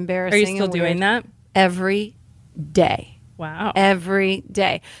is embarrassing. Are you still doing that? Every day. Wow. Every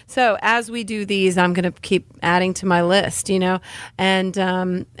day. So as we do these, I'm going to keep adding to my list, you know, and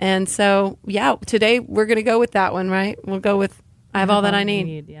so, yeah, today we're going to go with that one, right? We'll go with, I have all that I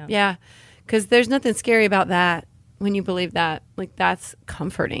need. Yeah. Because there's nothing scary about that when you believe that. Like, that's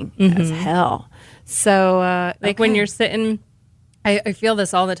comforting as hell. So, when you're sitting, I feel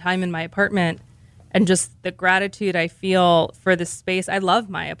this all the time in my apartment, and just the gratitude I feel for the space. I love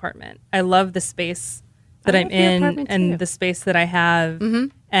my apartment. I love the space that I'm in and the space that I have. Mm-hmm.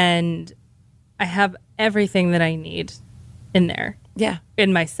 And I have everything that I need in there. Yeah.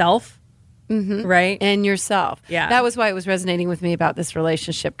 In myself. Mm-hmm. Right? And yourself. Yeah. That was why it was resonating with me about this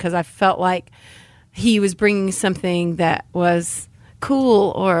relationship, because I felt like he was bringing something that was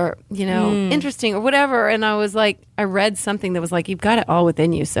cool or, interesting or whatever. And I was like, I read something that was like, you've got it all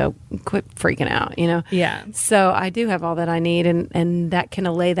within you, so quit freaking out, Yeah. So I do have all that I need, and that can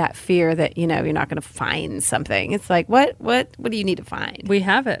allay that fear that, you're not going to find something. It's like, what do you need to find? We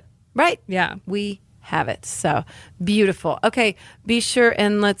have it. Right. Yeah. We have it. So beautiful. Okay. Be sure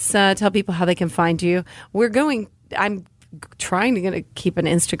and let's tell people how they can find you. I'm trying to keep an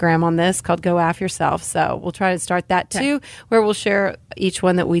Instagram on this called Go Aff Yourself. So we'll try to start that too, where we'll share each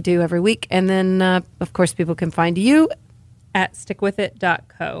one that we do every week. And then, of course, people can find you at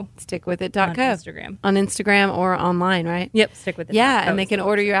stickwithit.co. Stickwithit.co. On On Instagram or online, right? Yep, stickwithit.co. Yeah, and they can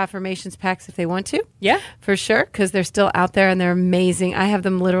order your affirmations packs if they want to. Yeah. For sure, because they're still out there and they're amazing. I have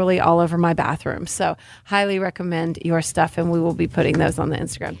them literally all over my bathroom. So highly recommend your stuff, and we will be putting those on the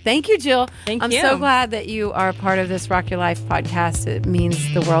Instagram. Thank you, Jill. Thank I'm you. so glad that you are a part of this Rock Your Life podcast. It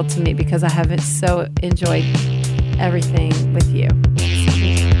means the world to me because I have so enjoyed everything with you.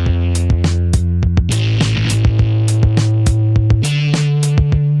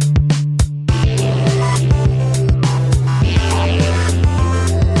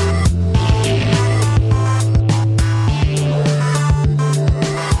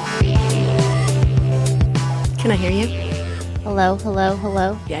 Can I hear you? Hello, hello,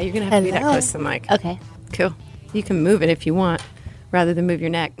 hello. Yeah, you're going to have to be that close to the mic. Okay. Cool. You can move it if you want, rather than move your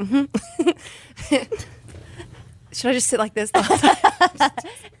neck. Mm-hmm. Should I just sit like this the whole time?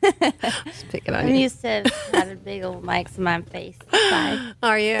 Just picking on I'm you. used to having big old mics in my face. Fine.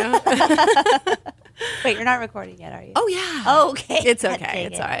 Are you? Wait, you're not recording yet, are you? Oh, yeah. Oh, okay. It's God okay. dang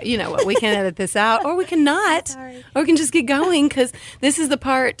It's it. all right. You know what? We can edit this out, or we can not. Sorry. Or we can just get going, because this is the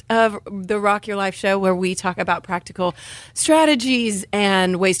part of the Rock Your Life show where we talk about practical strategies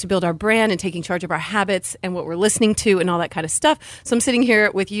and ways to build our brand and taking charge of our habits and what we're listening to and all that kind of stuff. So I'm sitting here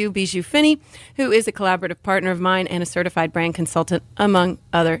with you, Bijou Finney, who is a collaborative partner of mine and a certified brand consultant, among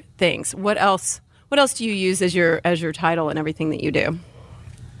other things. What else do you use as your title and everything that you do?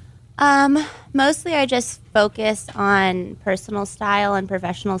 Mostly I just focus on personal style and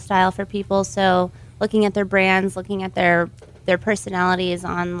professional style for people. So looking at their brands, looking at their personalities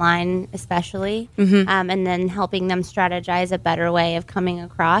online especially, and then helping them strategize a better way of coming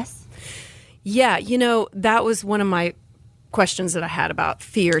across. Yeah, that was one of my questions that I had about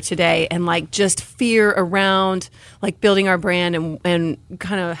fear today, and like just fear around like building our brand and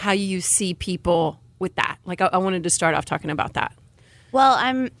kind of how you see people with that. Like I wanted to start off talking about that.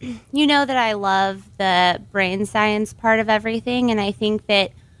 Well, you know that I love the brain science part of everything, and I think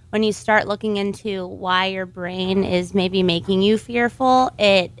that when you start looking into why your brain is maybe making you fearful,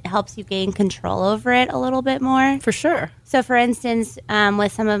 it helps you gain control over it a little bit more. For sure. So, for instance,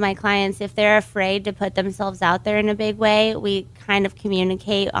 with some of my clients, if they're afraid to put themselves out there in a big way, we kind of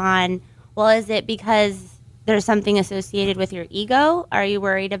communicate on, well, is it because there's something associated with your ego? Are you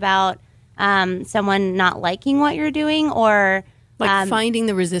worried about someone not liking what you're doing, or like finding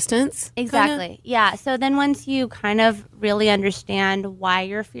the resistance? Exactly. Kinda? Yeah. So then once you kind of really understand why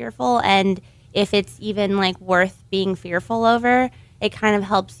you're fearful and if it's even like worth being fearful over, it kind of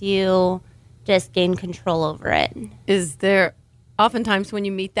helps you just gain control over it. Is there oftentimes when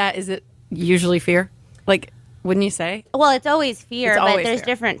you meet that, is it usually fear? Like, wouldn't you say? Well, it's always fear, It's but always there's fear.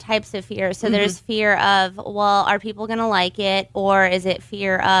 different types of fear. So there's fear of, well, are people going to like it? Or is it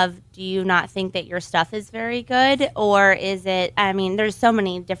fear of, do you not think that your stuff is very good? Or is it, there's so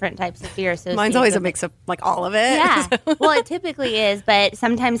many different types of fear. So Mine's always a mix of like all of it. Yeah. Well, it typically is, but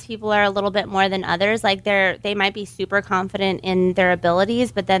sometimes people are a little bit more than others. Like they might be super confident in their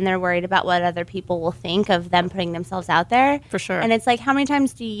abilities, but then they're worried about what other people will think of them putting themselves out there. For sure. And it's like, how many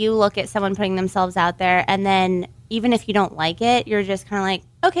times do you look at someone putting themselves out there, and then even if you don't like it, you're just kind of like,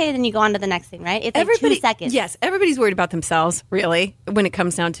 okay, then you go on to the next thing, right? It's like 2 seconds. Yes, everybody's worried about themselves, really, when it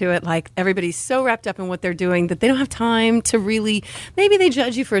comes down to it. Like, everybody's so wrapped up in what they're doing that they don't have time to really, maybe they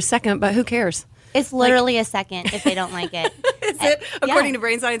judge you for a second, but who cares? It's literally a second if they don't like it. Is it? According to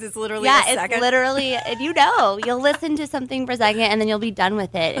brain science, it's literally a second? It's literally, and you'll listen to something for a second and then you'll be done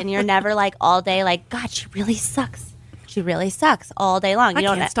with it. And you're never like all day like, God, she really sucks. She really sucks all day long. I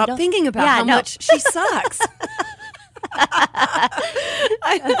can't stop thinking about how much she sucks.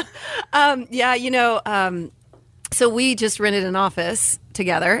 So we just rented an office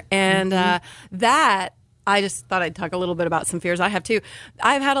together, and that I just thought I'd talk a little bit about some fears I have too.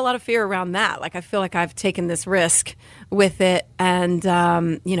 I've had a lot of fear around that. Like, I feel like I've taken this risk with it, and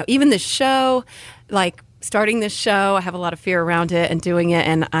even the show, like, starting this show. I have a lot of fear around it and doing it,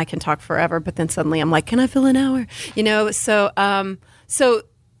 and I can talk forever. But then suddenly I'm like, can I fill an hour? So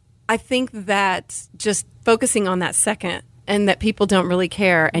I think that just focusing on that second, and that people don't really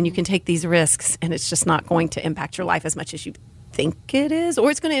care, and you can take these risks, and it's just not going to impact your life as much as you think it is, or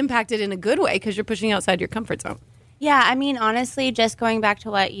it's going to impact it in a good way because you're pushing outside your comfort zone. Yeah, I mean, honestly, just going back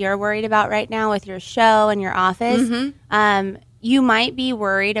to what you're worried about right now with your show and your office, you might be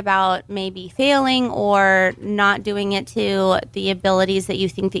worried about maybe failing or not doing it to the abilities that you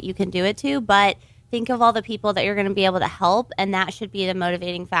think that you can do it to, but think of all the people that you're going to be able to help, and that should be the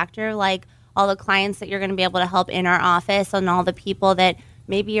motivating factor, like all the clients that you're going to be able to help in our office and all the people that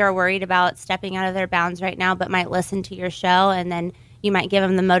maybe are worried about stepping out of their bounds right now but might listen to your show, and then you might give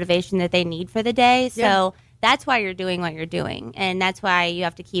them the motivation that they need for the day. So that's why you're doing what you're doing, and that's why you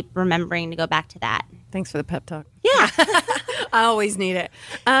have to keep remembering to go back to that. Thanks for the pep talk. Yeah. I always need it.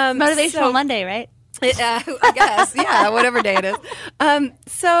 Motivational Monday, right? I guess, yeah, whatever day it is.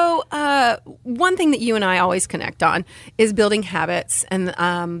 One thing that you and I always connect on is building habits, and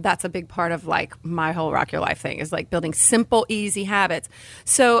that's a big part of like my whole Rock Your Life thing is like building simple, easy habits.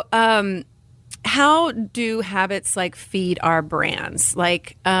 So, how do habits like feed our brands?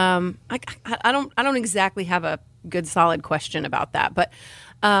 Like, I don't exactly have a good solid question about that, but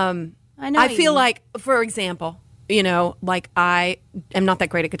I feel like, for example, like I am not that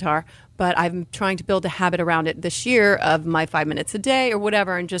great at guitar, but I'm trying to build a habit around it this year of my 5 minutes a day or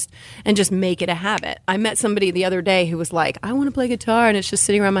whatever, and just make it a habit. I met somebody the other day who was like, I want to play guitar, and it's just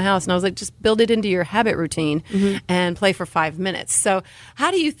sitting around my house. And I was like, just build it into your habit routine and play for 5 minutes. So how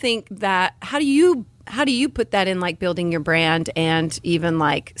do you think that, how do you put that in like building your brand and even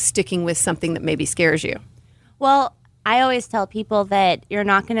like sticking with something that maybe scares you? Well, I always tell people that you're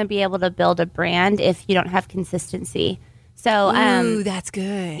not going to be able to build a brand if you don't have consistency. So, ooh, that's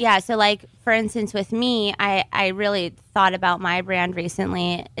good. Yeah. So like, for instance, with me, I really thought about my brand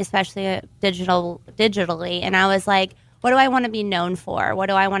recently, especially digitally. And I was like, what do I want to be known for? What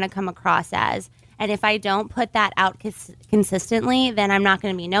do I want to come across as? And if I don't put that out consistently, then I'm not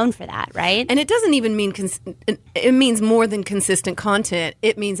going to be known for that, right? And it doesn't even mean it means more than consistent content.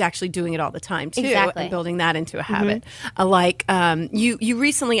 It means actually doing it all the time too, exactly. and building that into a habit. You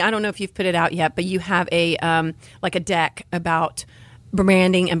recently, I don't know if you've put it out yet, but you have a like a deck about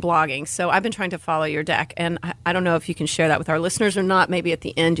branding and blogging. So I've been trying to follow your deck, and I don't know if you can share that with our listeners or not. Maybe at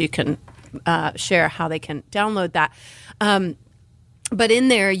the end you can share how they can download that. But in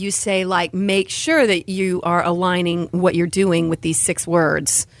there, you say, like, make sure that you are aligning what you're doing with these 6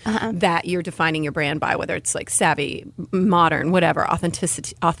 words that you're defining your brand by, whether it's like savvy, modern, whatever,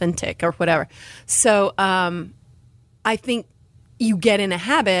 authentic, or whatever. So I think you get in a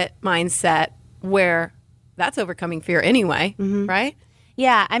habit mindset where that's overcoming fear anyway, right?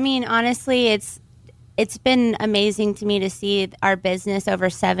 Yeah. I mean, honestly, it's been amazing to me to see our business over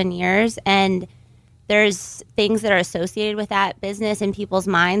 7 years, and there's things that are associated with that business in people's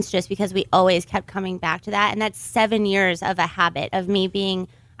minds just because we always kept coming back to that. And that's 7 years of a habit of me being,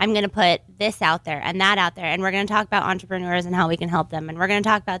 I'm going to put this out there and that out there. And we're going to talk about entrepreneurs and how we can help them. And we're going to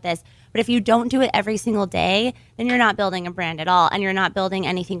talk about this. But if you don't do it every single day, then you're not building a brand at all. And you're not building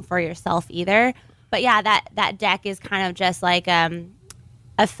anything for yourself either. But yeah, that deck is kind of just like a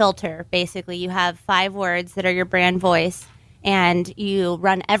filter. Basically, you have 5 words that are your brand voice, and you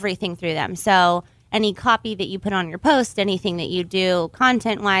run everything through them. So any copy that you put on your post, anything that you do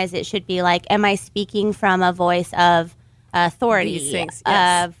content-wise, it should be like, am I speaking from a voice of authority, these things,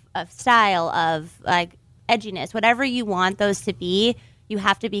 yes. of style, of like edginess, whatever you want those to be, you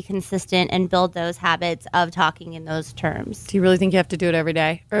have to be consistent and build those habits of talking in those terms. Do you really think you have to do it every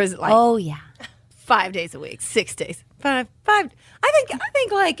day? Or is it like... Oh, yeah. 5 days a week, 6 days, 5. I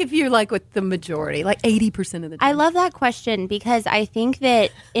think like if you're like with the majority, like 80% of the time. I love that question because I think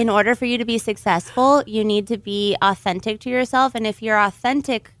that in order for you to be successful, you need to be authentic to yourself. And if you're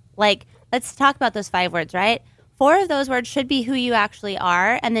authentic, like, let's talk about those 5 words, right? 4 of those words should be who you actually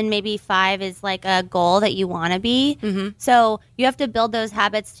are. And then maybe 5 is like a goal that you want to be. So you have to build those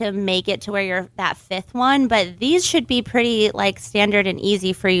habits to make it to where you're that 5th one. But these should be pretty like standard and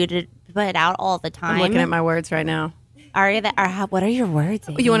easy for you to put out all the time. I'm looking at my words right now. What are your words,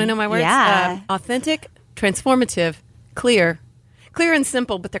 Amy? You want to know my words? Yeah. Authentic, transformative, clear and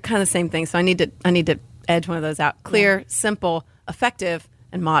simple, but they're kind of the same thing. So I need to edge one of those out. Clear, simple, effective,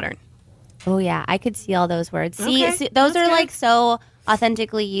 and modern. Oh yeah, I could see all those words. Okay. See those That's are good. like so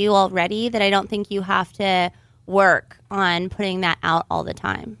authentically you already that I don't think you have to work on putting that out all the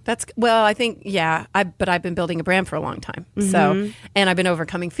time. I think, but I've been building a brand for a long time. So, and I've been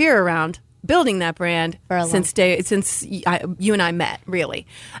overcoming fear around building that brand since you and I met, really,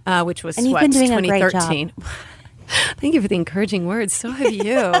 which was, and you've been doing 2013. A great job. Thank you for the encouraging words. So have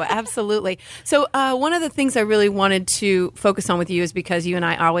you. Absolutely. So one of the things I really wanted to focus on with you is because you and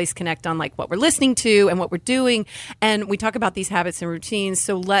I always connect on like what we're listening to and what we're doing. And we talk about these habits and routines.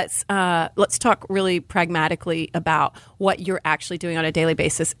 So let's talk really pragmatically about what you're actually doing on a daily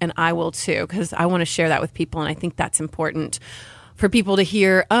basis. And I will too, because I want to share that with people. And I think that's important for people to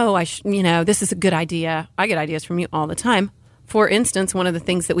hear, this is a good idea. I get ideas from you all the time. For instance, one of the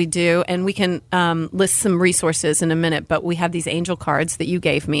things that we do, and we can list some resources in a minute, but we have these angel cards that you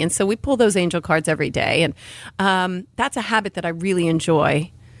gave me. And so we pull those angel cards every day. And that's a habit that I really enjoy.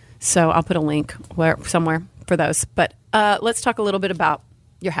 So I'll put a link somewhere for those. But let's talk a little bit about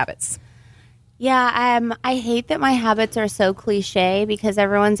your habits. Yeah, I hate that my habits are so cliche because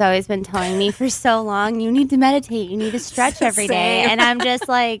everyone's always been telling me for so long, you need to meditate, you need to stretch every day. And I'm just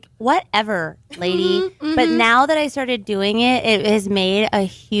like, whatever, lady. Mm-hmm. But now that I started doing it, it has made a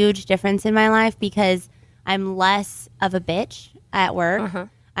huge difference in my life because I'm less of a bitch at work. Uh-huh.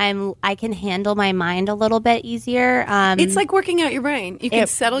 I can handle my mind a little bit easier. It's like working out your brain. You can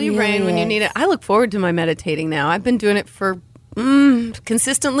settle your brain when you need it. I look forward to my meditating now. I've been doing it for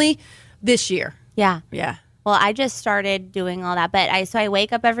consistently this year. Yeah. Yeah. Well, I just started doing all that, but I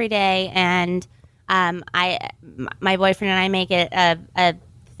wake up every day, and my boyfriend and I make it a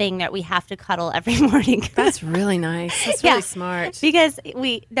thing that we have to cuddle every morning. That's really nice. That's really smart. Because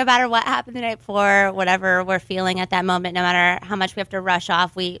no matter what happened the night before, whatever we're feeling at that moment, no matter how much we have to rush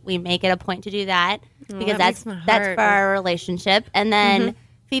off, we make it a point to do that because that's for our relationship, and then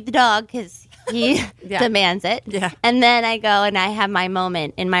feed the dog because he demands it. Yeah. And then I go and I have my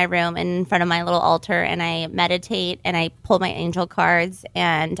moment in my room in front of my little altar, and I meditate and I pull my angel cards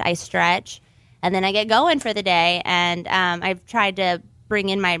and I stretch, and then I get going for the day. And I've tried to bring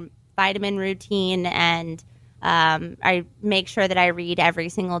in my vitamin routine, and I make sure that I read every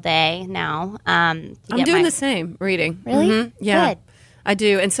single day now. I'm doing the same, reading. Really? Mm-hmm. Yeah. Good. I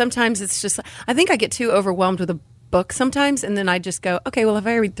do. And sometimes it's just, I think I get too overwhelmed with a book sometimes, and then I just go, okay, well, if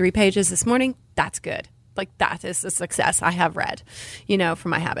I read 3 pages this morning, that's good. Like, that is a success. I have read, for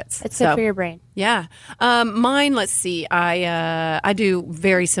my habits. It's good for your brain. Yeah. Mine, let's see. I do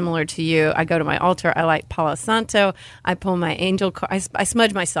very similar to you. I go to my altar. I light Palo Santo. I pull my angel card. I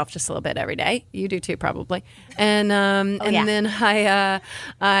smudge myself just a little bit every day. You do too, probably. And then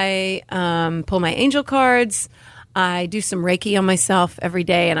I pull my angel cards. I do some Reiki on myself every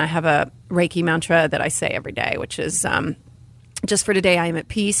day, and I have a Reiki mantra that I say every day, which is just for today I am at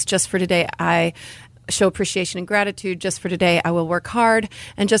peace. Just for today I show appreciation and gratitude. Just for today I will work hard,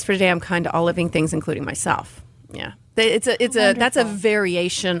 and just for today I'm kind to all living things, including myself. Yeah, that's a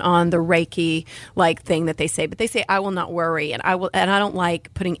variation on the Reiki like thing that they say, but they say I will not worry, and I don't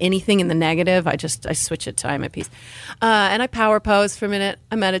like putting anything in the negative. I switch it to I'm at peace, and I power pose for a minute.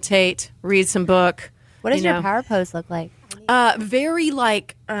 I meditate, read some book. What does your power pose look like? Very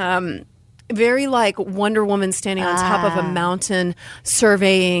like Wonder Woman standing on top of a mountain,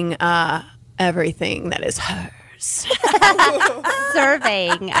 surveying everything that is hers.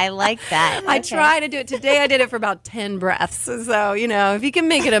 Surveying, I like that. I try to do it. Today I did it for about 10 breaths. So, if you can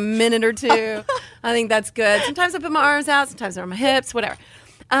make it a minute or two, I think that's good. Sometimes I put my arms out, sometimes they're on my hips, whatever.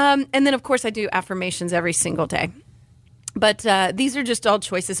 And then, of course, I do affirmations every single day. But these are just all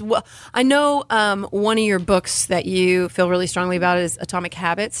choices. Well, I know one of your books that you feel really strongly about is Atomic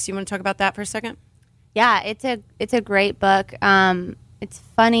Habits. Do you want to talk about that for a second? Yeah, it's a great book. It's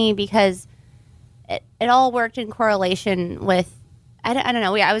funny because it all worked in correlation with, I don't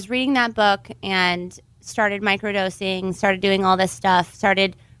know. I was reading that book and started microdosing, started doing all this stuff,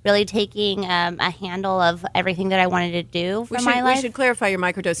 started really taking a handle of everything that I wanted to do for my life. We should clarify your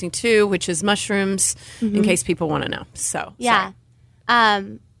microdosing too, which is mushrooms, in case people want to know. So yeah,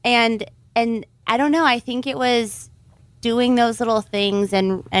 and I don't know. I think it was doing those little things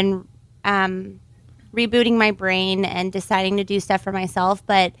and rebooting my brain and deciding to do stuff for myself.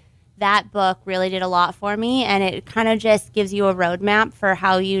 But that book really did a lot for me, and it kind of just gives you a roadmap for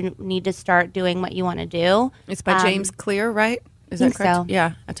how you need to start doing what you want to do. It's by James Clear, right? Is that correct? So.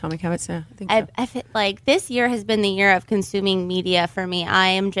 Yeah, Atomic Habits. Yeah, I think so. I feel like this year has been the year of consuming media for me. I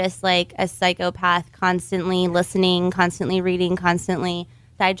am just like a psychopath, constantly listening, constantly reading, constantly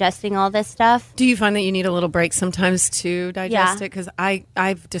digesting all this stuff. Do you find that you need a little break sometimes to digest it? Because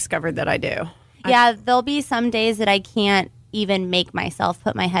I've discovered that I do. Yeah, there'll be some days that I can't even make myself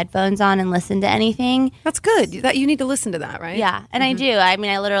put my headphones on and listen to anything. That's good. That you need to listen to that, right? Yeah, and I do. I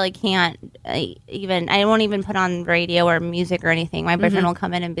mean, I literally can't I won't even put on radio or music or anything. My boyfriend will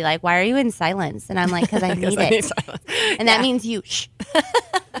come in and be like, "Why are you in silence?" And I'm like, "Because I need it." And that means you shh.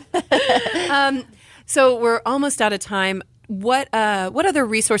 So we're almost out of time. What other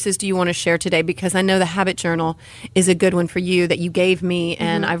resources do you want to share today? Because I know the habit journal is a good one for you that you gave me,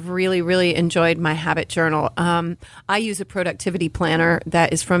 and I've really, really enjoyed my habit journal. I use a productivity planner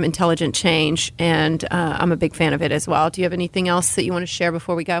that is from Intelligent Change, and I'm a big fan of it as well. Do you have anything else that you want to share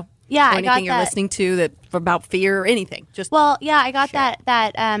before we go? Yeah, or anything you're listening to that about fear or anything? I got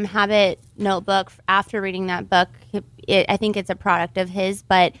that habit notebook after reading that book. I think it's a product of his,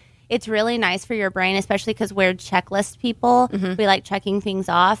 but it's really nice for your brain, especially because we're checklist people. We like checking things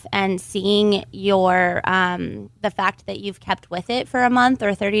off, and seeing your the fact that you've kept with it for a month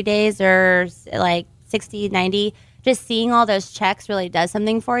or 30 days or like 60, 90, just seeing all those checks really does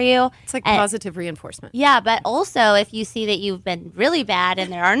something for you. It's like positive reinforcement. Yeah, but also if you see that you've been really bad and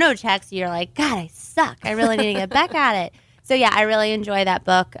there are no checks, you're like, God, I suck. I really need to get back at it. So yeah, I really enjoy that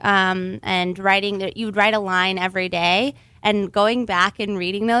book. And writing, you would write a line every day. And going back and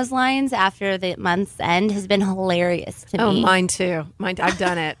reading those lines after the month's end has been hilarious to me. Oh, mine too. I've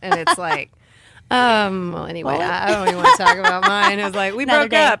done it, and it's like, well, anyway, I don't even want to talk about mine. It was like, we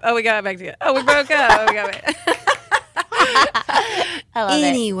broke up. Oh, we got back together. Oh, we broke up. Oh, we got back. I love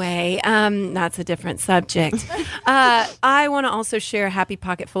anyway, that's a different subject. I want to also share Happy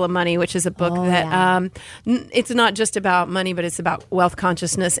Pocket Full of Money, which is a book it's not just about money, but it's about wealth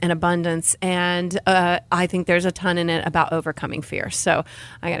consciousness and abundance. And I think there's a ton in it about overcoming fear. So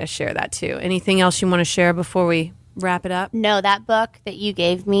I got to share that too. Anything else you want to share before we wrap it up? No, that book that you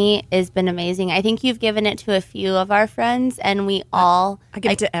gave me has been amazing. I think you've given it to a few of our friends, and we all... I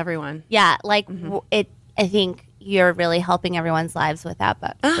give it to everyone. Yeah, I think you're really helping everyone's lives with that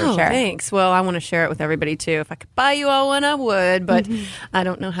book. Oh, for sure. Thanks. Well, I want to share it with everybody too. If I could buy you all one, I would, but I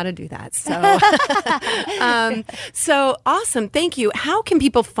don't know how to do that. So, so awesome. Thank you. How can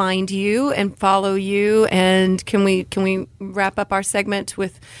people find you and follow you? And can we wrap up our segment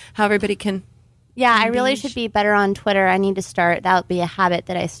with how everybody can? Yeah, I really should be better on Twitter. I need to start. That'll be a habit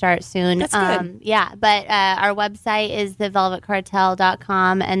that I start soon. That's good. Yeah, but our website is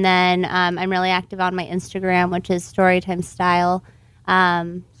thevelvetcartel.com, and then I'm really active on my Instagram, which is Storytime Style,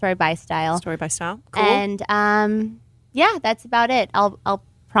 Story by Style. Story by Style. Cool. And yeah, that's about it. I'll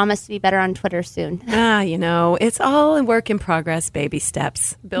promise to be better on Twitter soon. It's all a work in progress, baby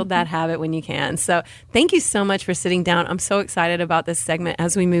steps. Build that habit when you can. So thank you so much for sitting down. I'm so excited about this segment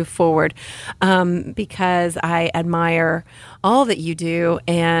as we move forward because I admire all that you do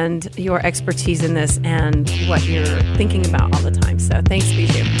and your expertise in this and what you're thinking about all the time. So thanks,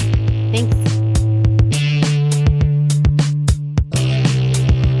 Bijou. Thanks.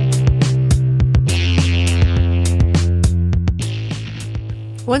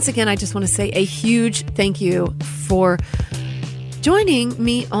 Once again, I just want to say a huge thank you for joining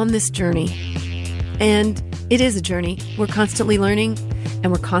me on this journey. And it is a journey. We're constantly learning and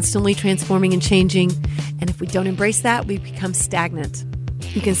we're constantly transforming and changing. And if we don't embrace that, we become stagnant.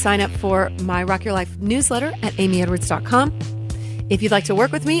 You can sign up for my Rock Your Life newsletter at amyedwards.com. If you'd like to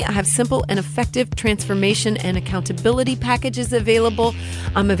work with me, I have simple and effective transformation and accountability packages available.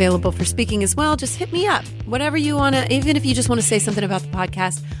 I'm available for speaking as well. Just hit me up. Whatever you want to, even if you just want to say something about the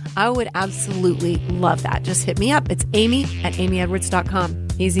podcast, I would absolutely love that. Just hit me up. It's Amy at amyedwards.com.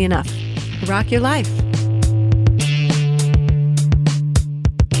 Easy enough. Rock your life.